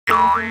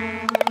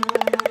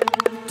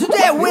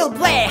Today we'll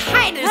play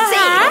hide and seek.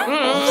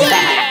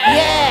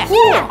 Yeah.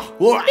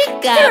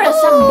 There are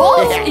some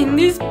balls in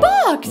this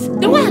box.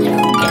 The one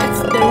who gets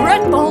the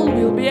red ball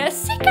will be a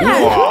seeker.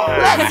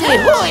 Let's see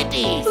who it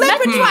is. Let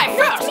me try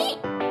first. Me.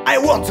 I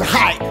want to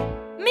hide.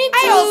 Me too.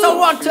 I also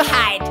want to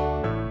hide.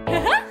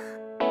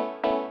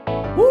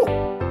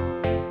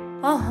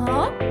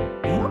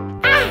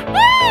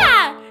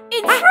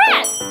 It's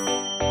red.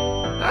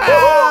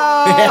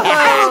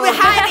 I will be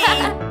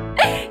hiding.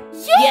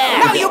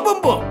 Yeah. Now you boom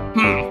boom.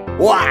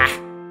 Wah.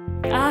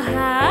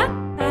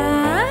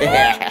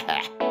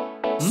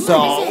 So.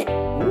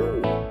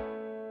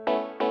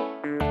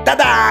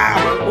 Ta-da!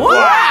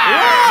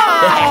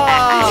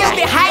 You'll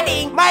be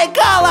hiding. My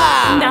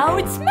color. Now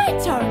it's my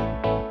turn.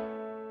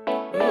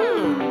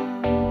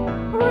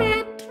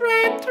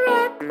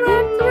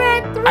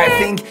 I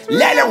think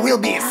Lala will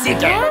be a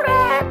seeker.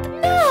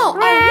 No,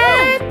 I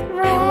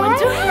want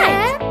to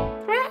hide.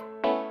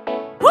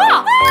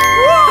 Whoa!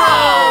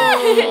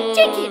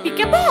 Chicky, pick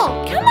a ball.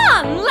 Come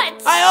on,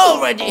 let's. I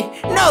already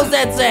know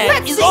that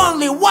there is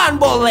only one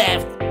ball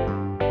left.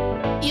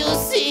 You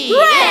see.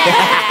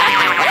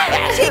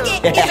 Chicky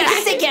is a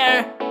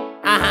seeker.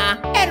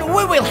 And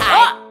we will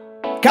hide.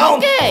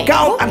 Count Okay.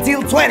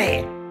 until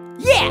 20.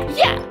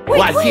 Yeah.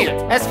 Wait.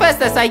 As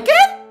fast as I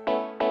can.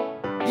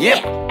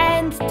 Yep.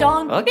 And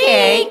don't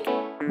Okay. peek.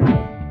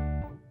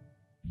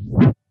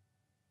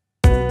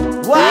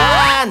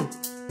 1,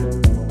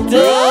 2,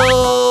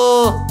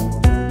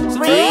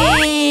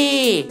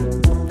 3,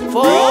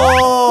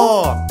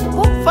 4,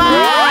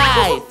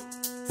 5,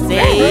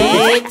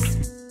 6,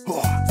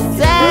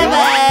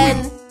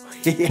 7,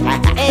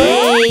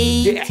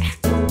 8,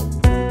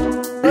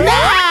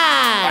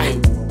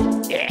 9,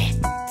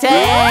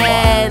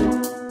 10.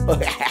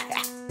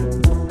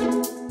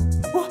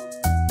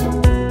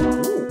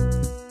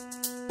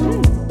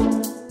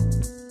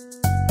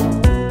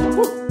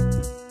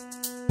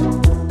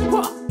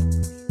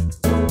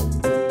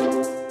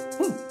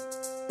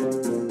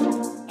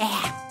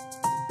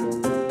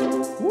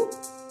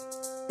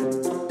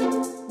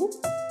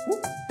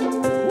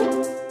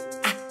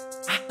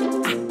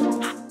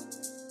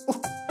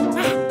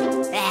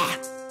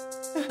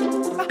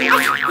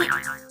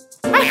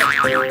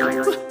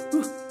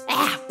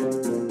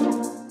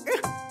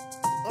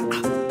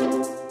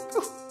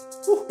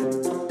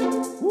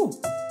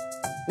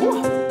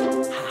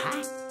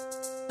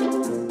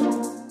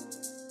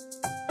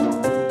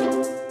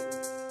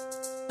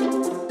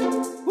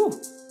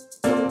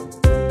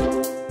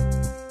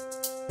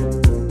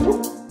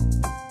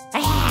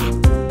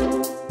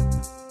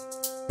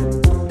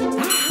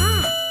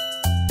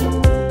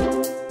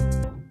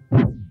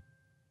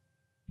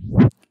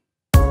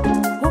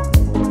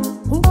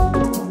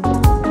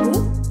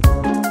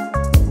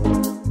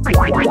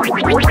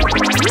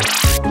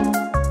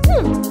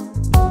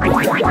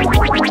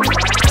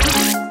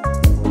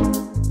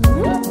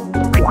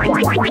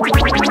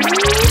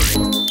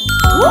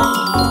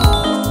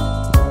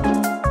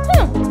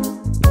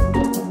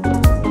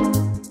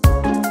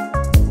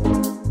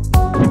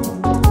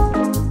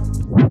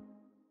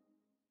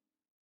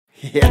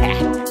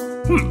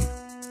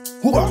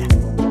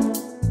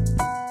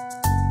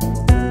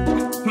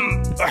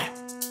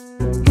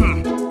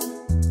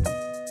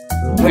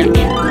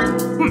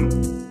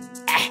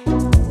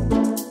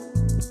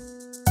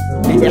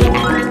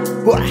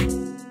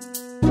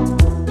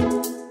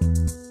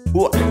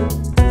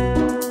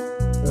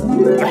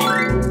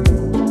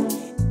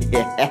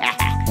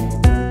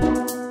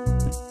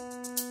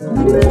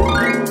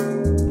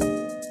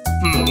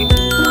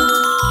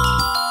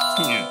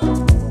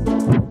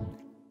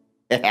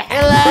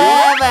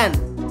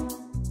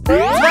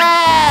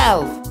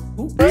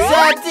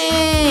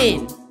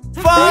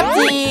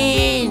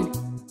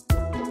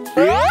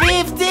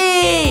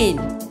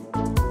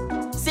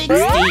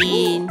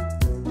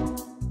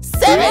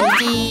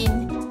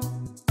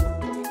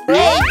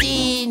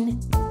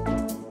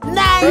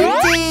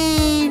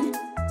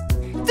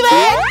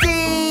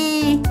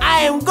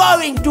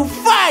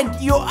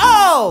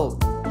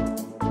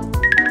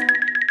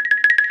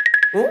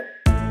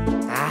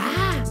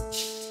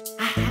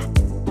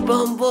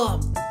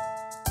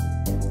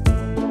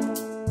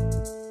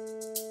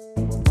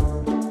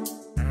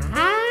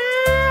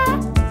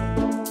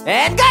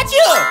 And got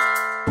you!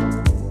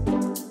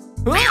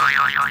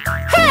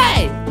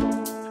 Hey!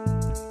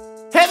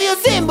 Have you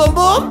seen Boom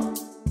Boom?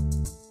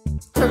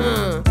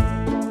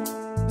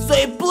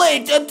 They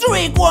played a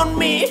trick on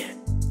me.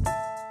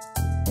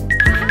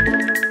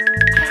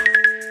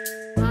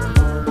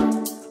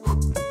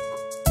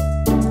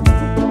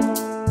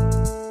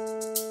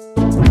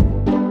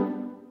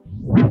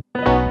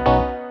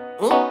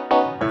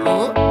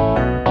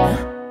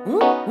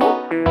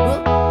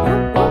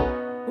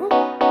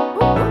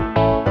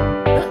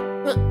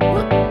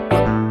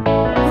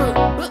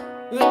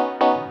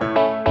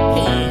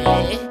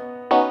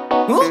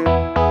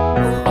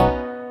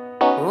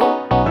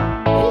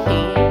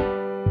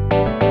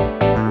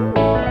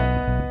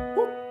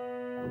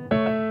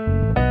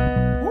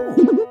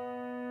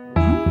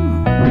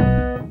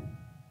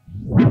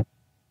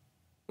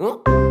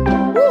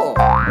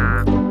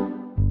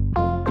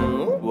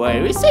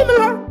 Very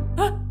similar.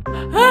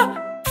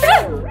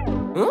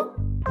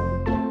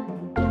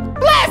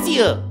 Bless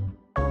you.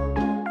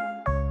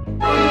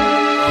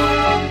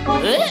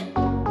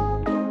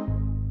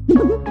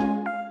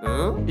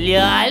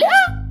 Lala?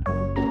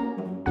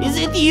 Is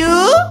it you?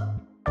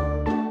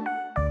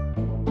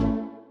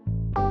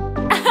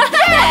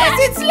 Yes,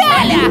 it's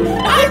Lala!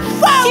 I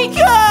found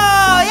you!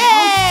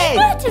 Yay!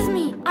 That is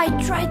me. I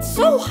tried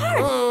so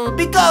hard.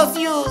 Because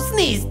you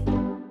sneezed.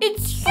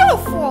 It's your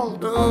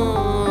fault.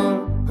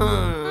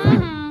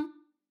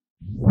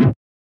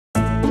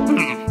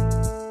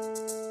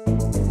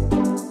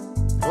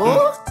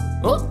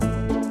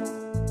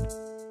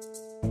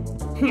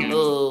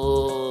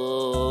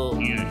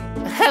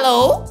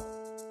 Hello?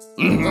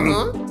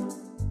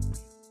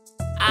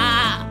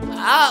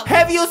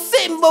 Have you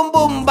seen Boom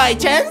Boom by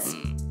chance?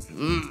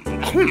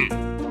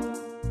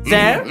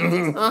 Sir?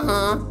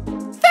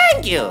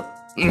 Thank you.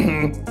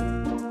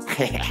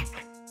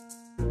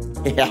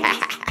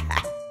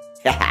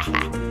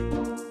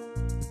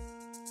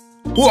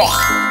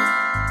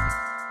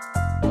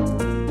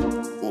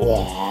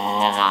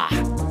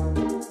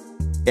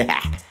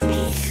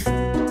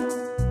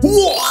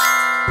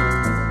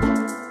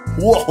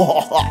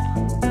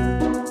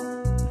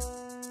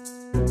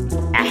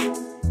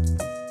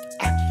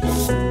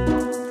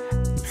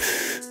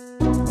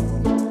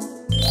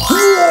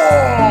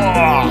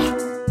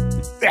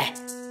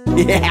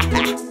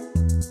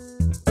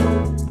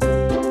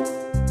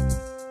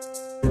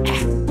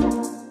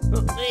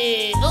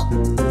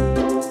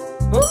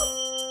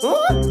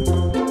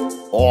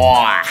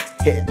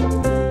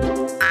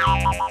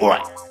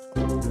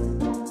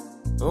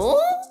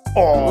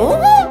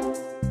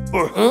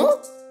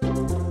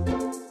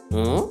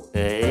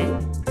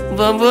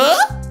 Boom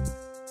Boom?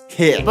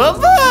 Boom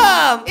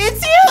Boom!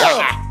 It's you!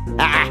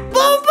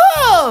 Boom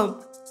Boom!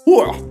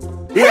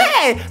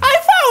 Hey! I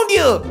found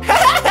you!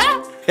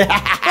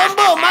 Boom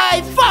Boom,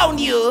 I found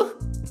you!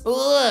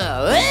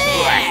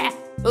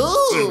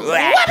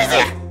 What is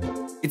it?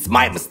 It's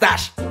my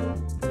mustache.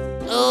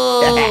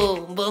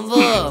 Oh, Boom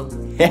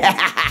Boom.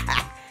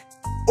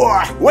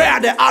 Where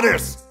are the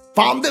others?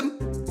 Found them?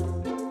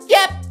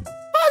 Yep,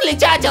 only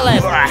Cha-Cha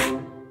left.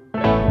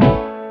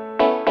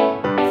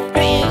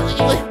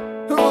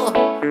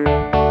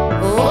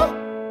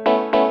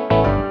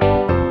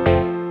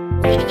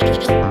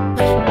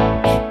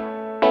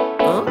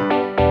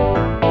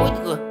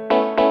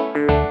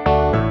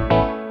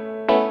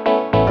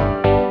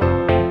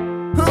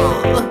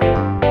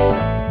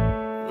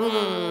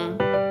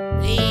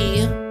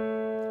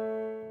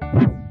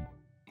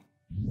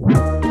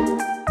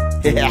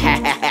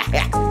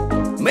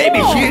 Maybe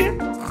here?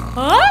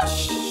 Huh?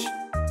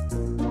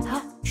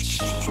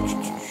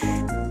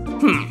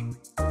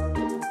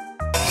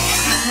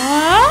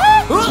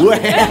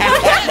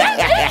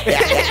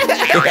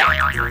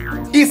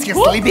 Is he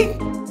sleeping?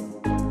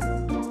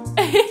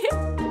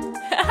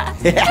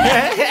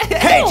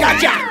 Hey,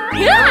 Cha-Cha!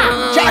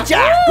 Cha-Cha,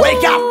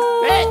 wake up!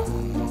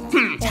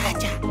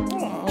 Cha-Cha.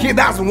 He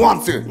doesn't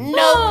want to.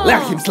 No.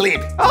 Let him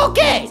sleep.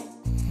 Okay.